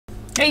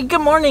Hey,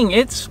 good morning.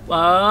 It's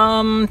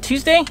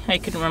Tuesday. I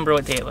couldn't remember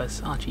what day it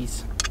was. Oh,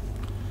 jeez.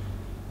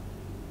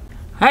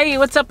 Hi,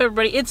 what's up,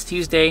 everybody? It's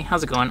Tuesday.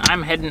 How's it going?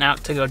 I'm heading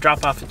out to go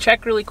drop off a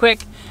check really quick,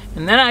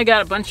 and then I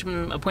got a bunch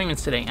of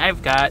appointments today.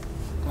 I've got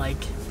like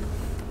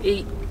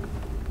 8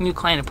 new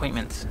client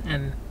appointments,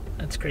 and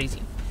that's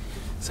crazy.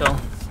 So,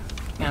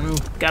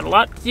 I've got a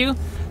lot to do.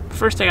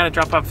 First, I got to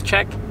drop off a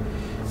check,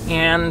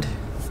 and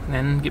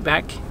then get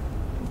back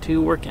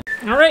to working.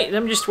 All right,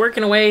 I'm just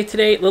working away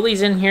today.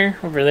 Lily's in here,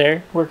 over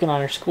there, working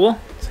on her school.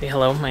 Say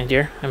hello, my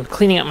dear. I'm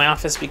cleaning up my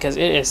office because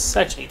it is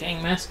such a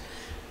dang mess.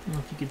 I don't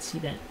know if you can see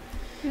that.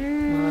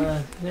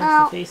 There's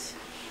the face.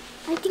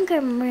 I think our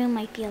room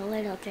might be a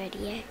little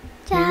dirtier.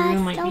 Your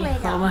room might be a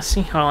little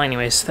messy. Well,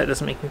 anyways, that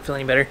doesn't make me feel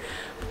any better.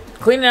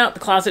 Cleaning out the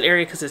closet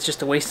area because it's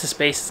just a waste of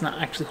space. It's not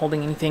actually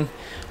holding anything.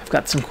 I've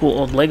got some cool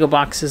old Lego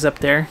boxes up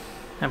there.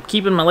 I'm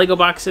keeping my Lego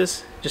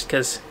boxes just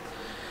because,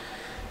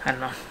 I don't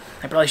know,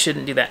 I probably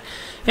shouldn't do that.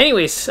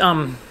 Anyways, in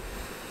case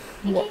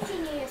you need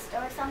to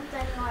store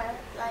something or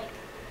like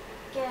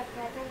get a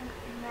present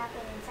and wrap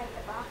it inside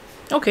the box.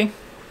 Okay.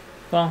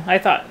 Well, I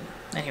thought,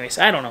 anyways,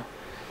 I don't know.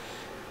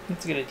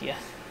 That's a good idea.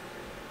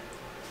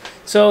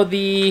 So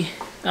the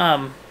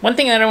one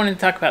thing that I wanted to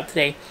talk about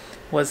today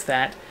was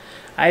that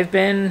I've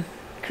been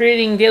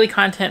creating daily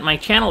content. My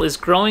channel is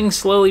growing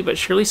slowly but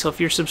surely, so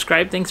if you're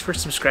subscribed, thanks for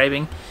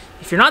subscribing.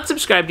 If you're not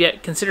subscribed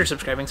yet, consider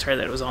subscribing. Sorry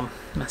that it was all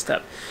messed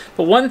up.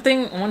 But one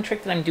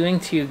trick that I'm doing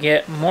to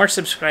get more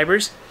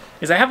subscribers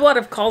is I have a lot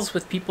of calls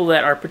with people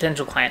that are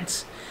potential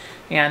clients.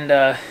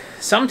 And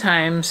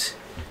sometimes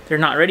they're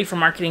not ready for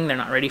marketing, they're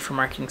not ready for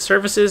marketing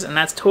services, and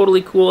that's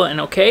totally cool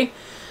and okay.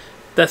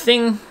 The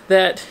thing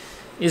that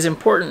is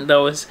important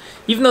though is,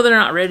 even though they're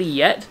not ready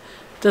yet,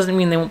 doesn't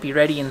mean they won't be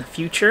ready in the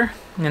future.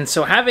 And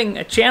so having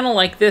a channel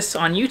like this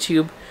on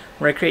YouTube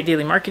where I create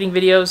daily marketing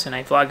videos and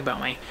I vlog about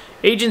my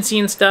agency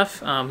and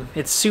stuff,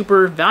 it's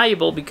super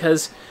valuable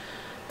because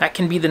that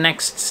can be the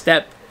next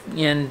step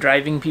in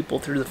driving people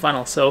through the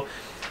funnel. So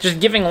just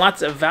giving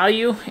lots of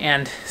value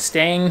and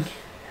staying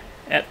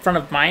at front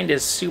of mind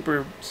is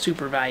super,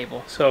 super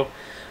valuable. So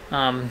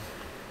I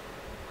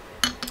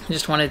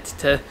just wanted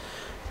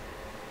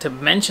to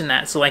mention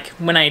that. So like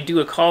when I do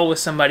a call with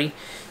somebody,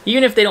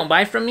 even if they don't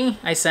buy from me,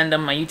 I send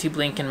them my YouTube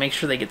link and make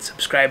sure they get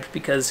subscribed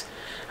because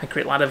I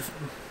create a lot of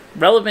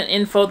relevant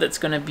info that's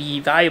going to be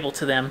valuable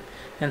to them.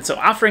 And so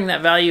offering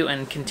that value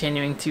and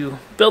continuing to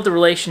build a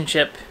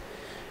relationship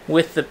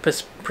with the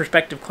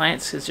prospective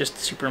clients is just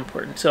super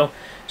important. So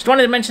just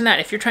wanted to mention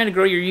that if you're trying to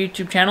grow your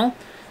YouTube channel,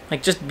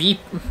 like just be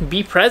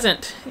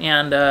present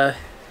and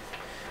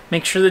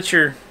make sure that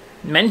you're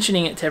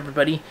mentioning it to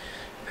everybody,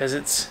 because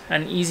it's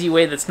an easy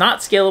way that's not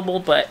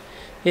scalable, but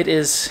it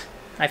is,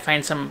 I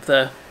find, some of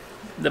the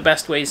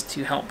best ways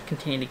to help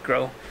continue to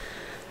grow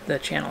the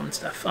channel and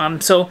stuff.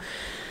 So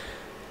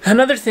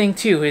another thing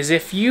too is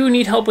if you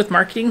need help with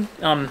marketing,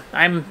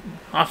 I'm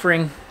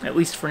offering, at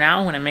least for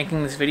now when I'm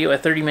making this video, a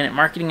 30-minute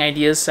marketing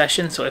ideas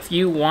session. So if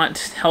you want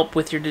help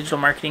with your digital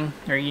marketing,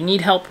 or you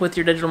need help with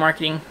your digital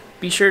marketing,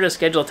 be sure to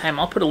schedule a time.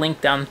 I'll put a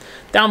link down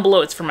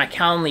below. It's for my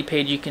Calendly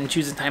page. You can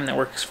choose a time that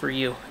works for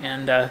you.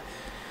 And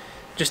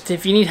just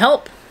if you need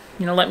help,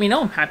 let me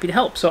know. I'm happy to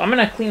help. So I'm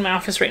going to clean my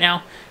office right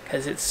now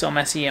because it's so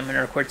messy. I'm going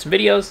to record some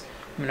videos.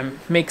 I'm going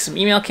to make some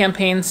email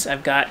campaigns.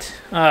 I've got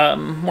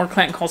more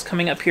client calls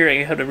coming up here.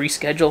 I have to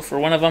reschedule for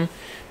one of them,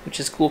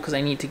 which is cool because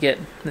I need to get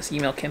this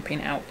email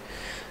campaign out.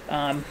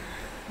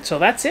 So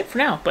that's it for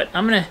now. But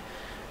I'm gonna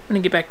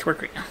get back to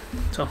work right now.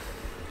 So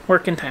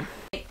working time.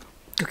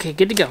 Okay,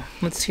 good to go.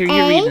 Let's hear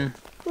you reading.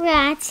 A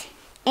rat,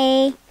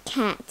 a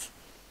cat.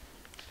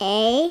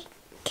 A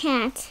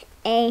cat,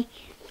 a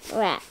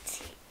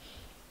rat.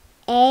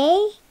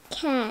 A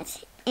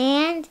cat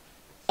and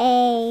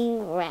a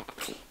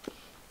rat.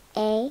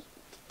 A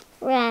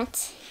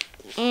rat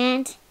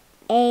and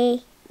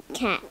a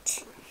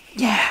cat.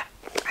 Yeah,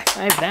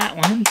 I have that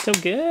one. So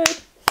good.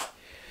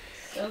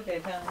 So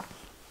good, huh?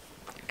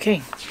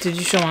 Okay, did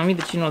you show mommy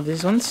that you know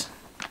these ones?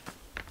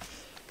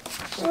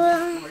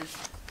 Well,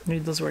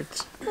 Read those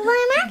words. I'm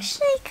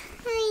actually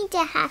kind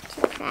of have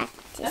to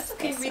practice. That's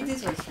okay. Read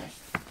these words first.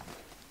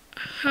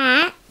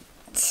 Hat.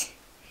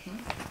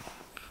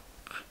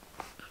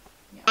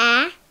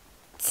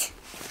 At.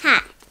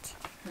 Hat.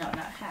 No, not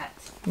hat.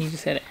 You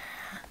just said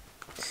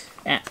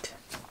at.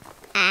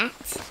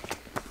 At.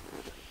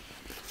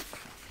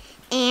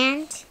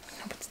 And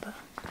What's the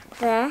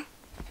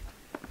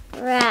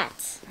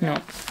rat. No.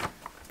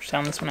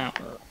 Sound this one out.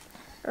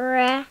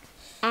 Rat.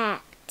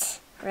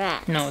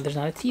 Rat. No, there's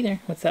not a T there.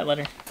 What's that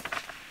letter?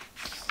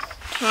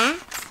 Cat.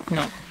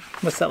 No.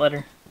 What's that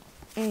letter?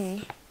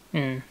 N.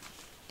 N.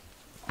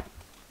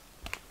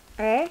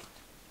 At.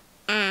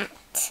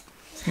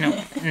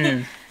 No.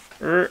 N.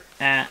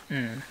 At.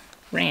 N.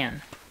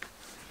 Ran.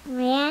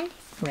 Ran.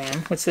 Ran.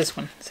 What's this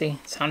one? See,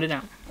 sound it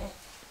out.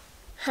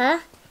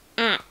 At.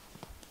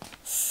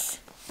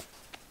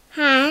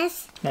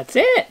 Has. That's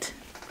it.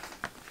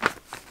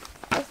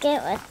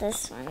 Forget what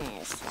this one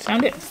is.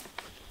 Sound it.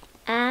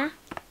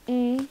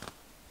 N.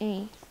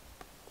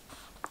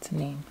 It's a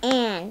name.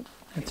 And.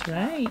 That's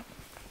right.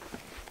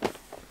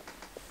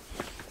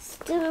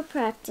 still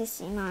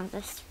practicing on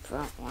this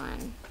front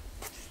one.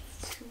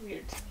 It's too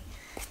weird to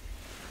me.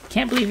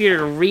 Can't believe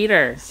you're a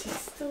reader.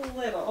 Just a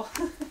little.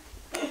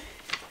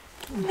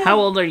 How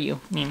old are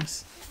you,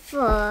 Memes?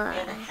 4.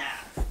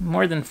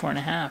 More than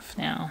 4.5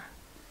 now.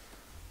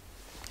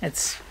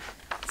 It's,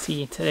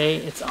 see, today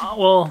it's,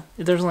 well,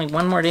 there's only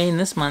one more day in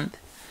this month.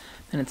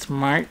 Then it's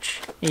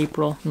March,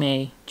 April,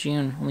 May,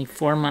 June. Only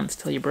 4 months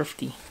till your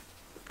birthday.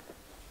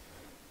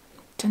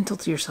 Gentle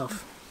to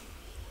yourself,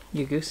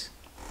 you goose.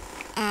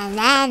 And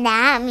then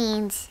that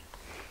means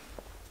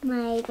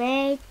my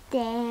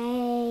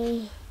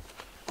birthday.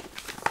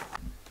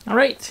 All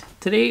right,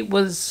 today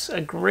was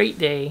a great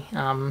day.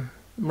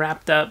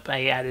 Wrapped up.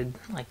 I added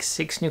like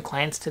 6 new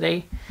clients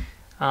today,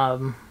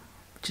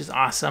 which is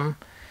awesome.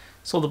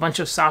 Sold a bunch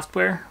of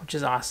software, which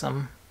is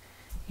awesome,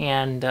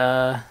 and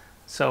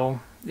so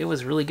it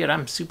was really good.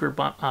 I'm super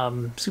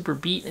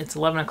beat. It's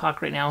 11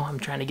 o'clock right now. I'm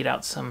trying to get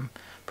out some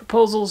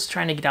proposals,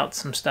 trying to get out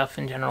some stuff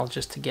in general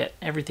just to get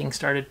everything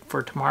started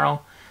for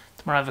tomorrow.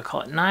 Tomorrow I have a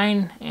call at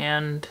 9,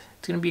 and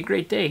it's gonna be a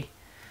great day.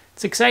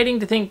 It's exciting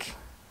to think,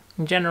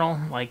 in general,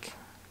 like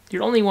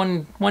you're only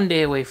one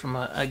day away from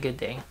a good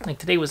day. Like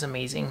today was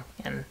amazing,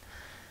 and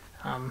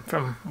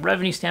from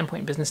revenue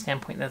standpoint, business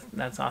standpoint,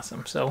 that's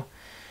awesome. So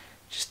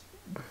just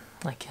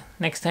like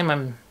next time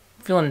I'm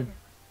feeling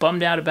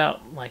bummed out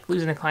about like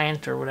losing a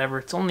client or whatever,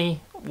 it's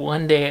only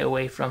one day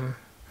away from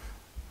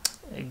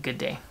a good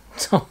day.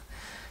 So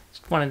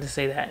just wanted to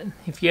say that.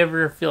 If you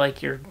ever feel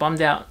like you're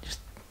bummed out,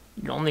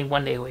 you're only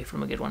one day away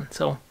from a good one.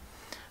 So all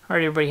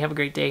right, everybody, have a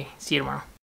great day. See you tomorrow.